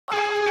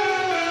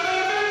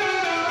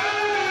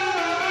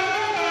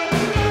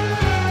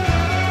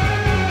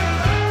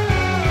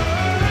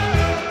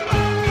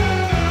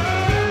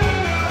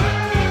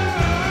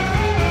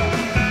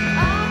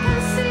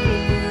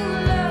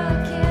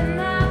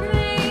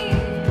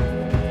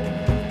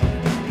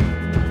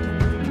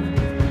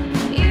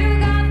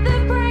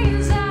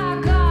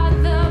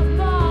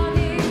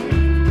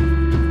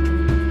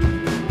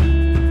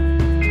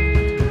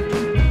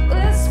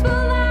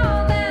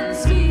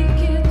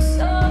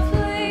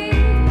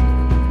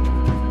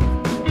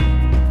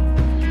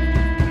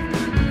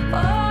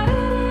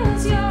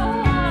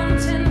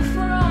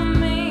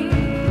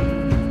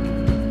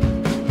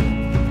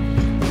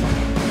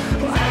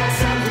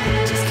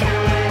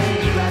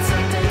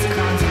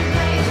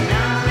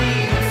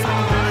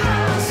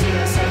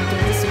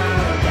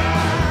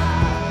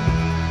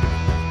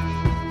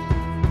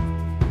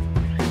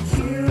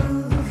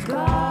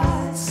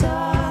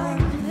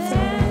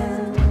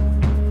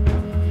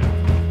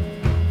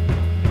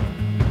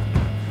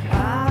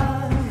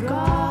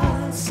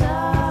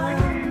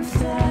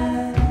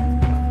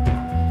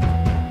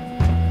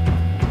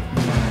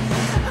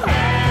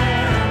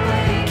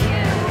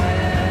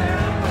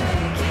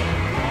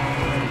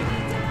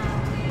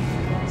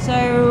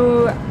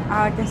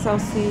I guess I'll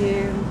see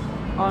you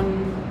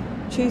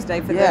on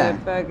Tuesday for the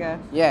burger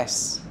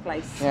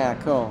place. Yeah,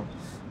 cool.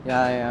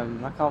 Yeah,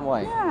 I can't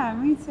wait. Yeah,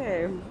 me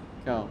too.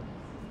 Cool.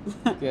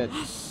 Good.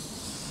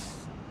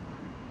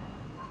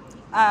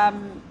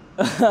 I'm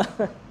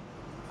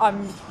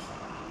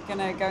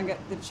gonna go and get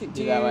the chicken.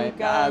 Do you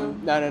go?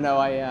 No.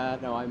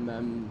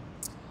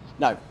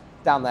 No,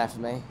 down there for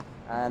me,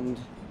 and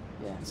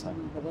yeah, so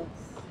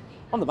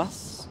on the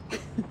bus.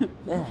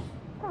 Yeah.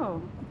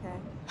 Oh, okay.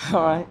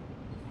 All right.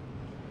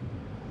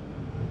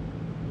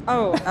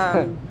 Oh,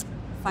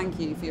 thank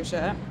you for your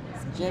shirt.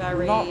 It's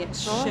very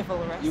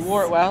chivalrous. You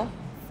wore it well.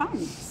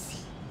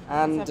 Thanks.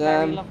 And it's a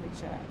very lovely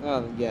shirt.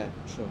 Oh yeah,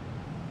 sure.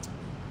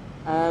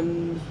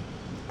 And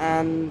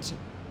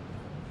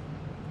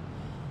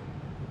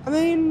I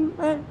mean,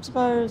 I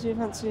suppose you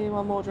fancy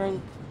one more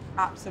drink.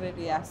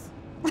 Absolutely yes.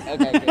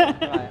 Okay, good.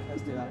 Right,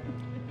 let's do that.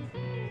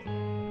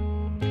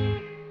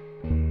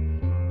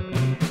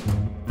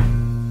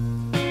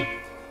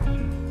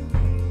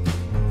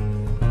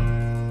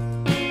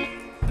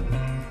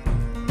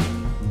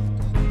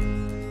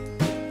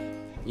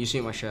 You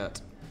suit my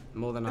shirt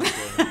more than I do.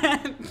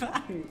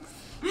 Thanks.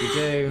 You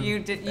do. You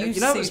did. You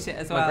suit it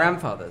as well. My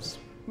grandfather's.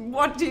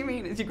 What do you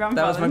mean? It's your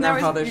grandfather? That was my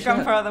grandfather's shirt. Your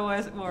grandfather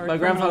wore my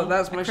grandfather.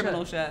 That's my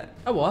criminal shirt.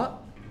 A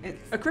what?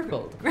 It's a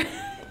crippled.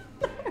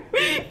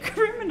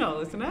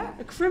 Criminal, isn't it?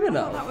 A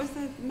criminal. Oh, that was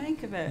the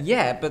make of it.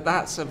 Yeah, but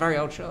that's a very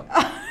old shirt.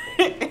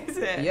 Is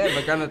it? Yeah,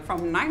 my granddad.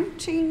 From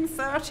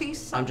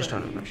 1937. I'm just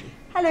trying to rush you.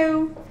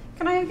 Hello.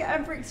 Can I get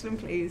a Brixton,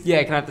 please?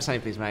 Yeah, can I have the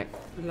same, please, mate?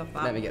 I love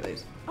that. Let me get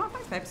these. Oh,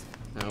 thanks, babes.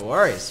 No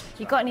worries.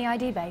 You got any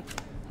ID, babe?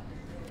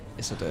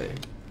 Yes, I do.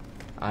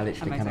 I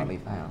literally cannot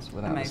leave the house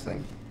without this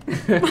thing.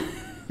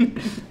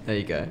 There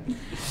you go.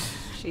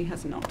 She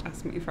has not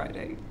asked me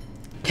Friday.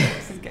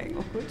 This is getting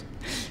awkward.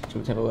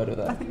 Should we have a word with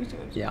her? I think we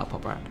should. Yeah, I'll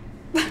pop round.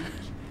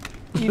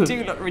 You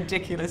do look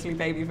ridiculously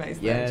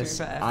baby-faced, yes,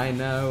 though, to be fair. I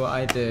know,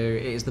 I do.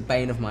 It is the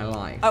bane of my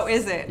life. Oh,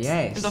 is it?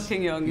 Yes.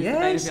 Looking young is the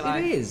bane of your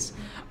life. Yes, it is.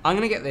 I'm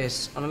going to get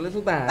this on a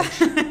little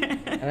badge,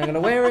 and I'm going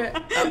to wear it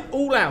at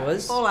all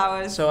hours. All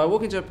hours. So I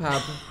walk into a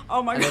pub.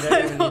 Oh my God,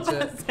 I thought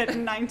that said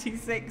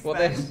 96 What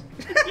then.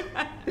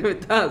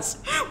 It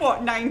does.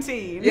 What,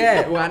 19?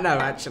 Yeah, well, no,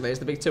 actually, it's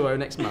the big 2-0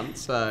 next month,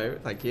 so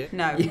thank you.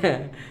 No.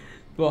 Yeah.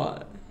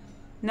 What?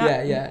 No.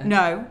 Yeah.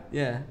 No.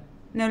 Yeah.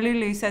 No,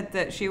 Lulu said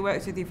that she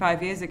worked with you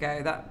 5 years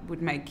ago. That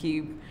would make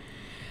you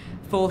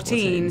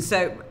 14.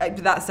 So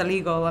that's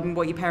illegal. I mean,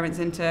 what, your parents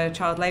into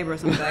child labour or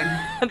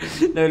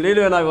something? No,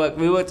 Lulu and I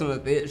worked on a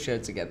theatre show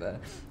together,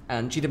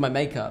 and she did my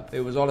makeup.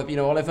 It was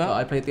Oliver.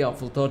 I played the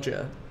Artful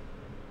Dodger.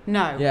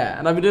 No. Yeah,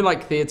 and I've been doing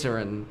like theatre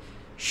and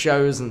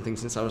shows and things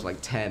since I was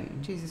like 10.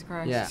 Jesus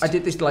Christ. Yeah, I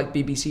did this like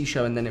BBC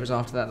show, and then it was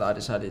after that I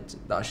decided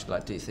that I should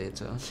like do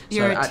theatre.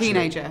 You're a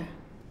teenager.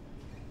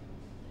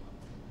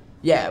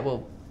 Yeah,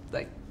 well,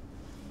 like.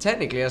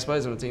 Technically, I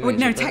suppose I'm a teenager. Well,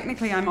 no,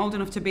 technically I'm old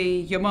enough to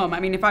be your mum. I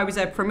mean, if I was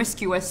a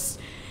promiscuous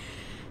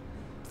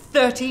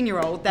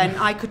 13-year-old, then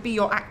I could be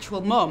your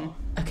actual mum.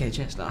 Okay,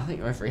 Jess, I think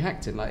you're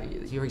overreacting. Like,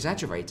 you're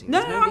exaggerating. No,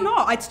 I'm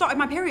not. I'd started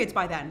my periods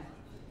by then.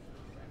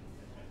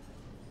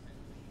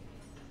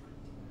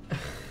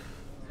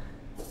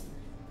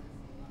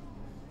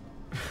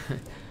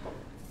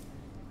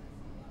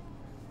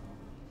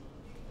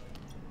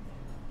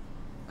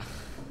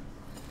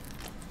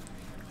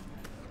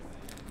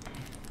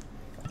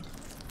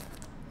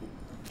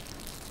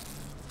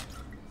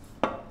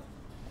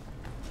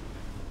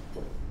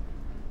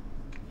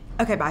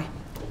 Okay, bye.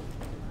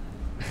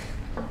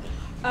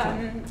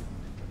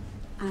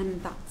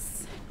 And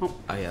that's... Oh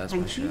yeah, that's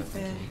thank my shirt. You for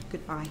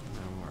goodbye.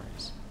 No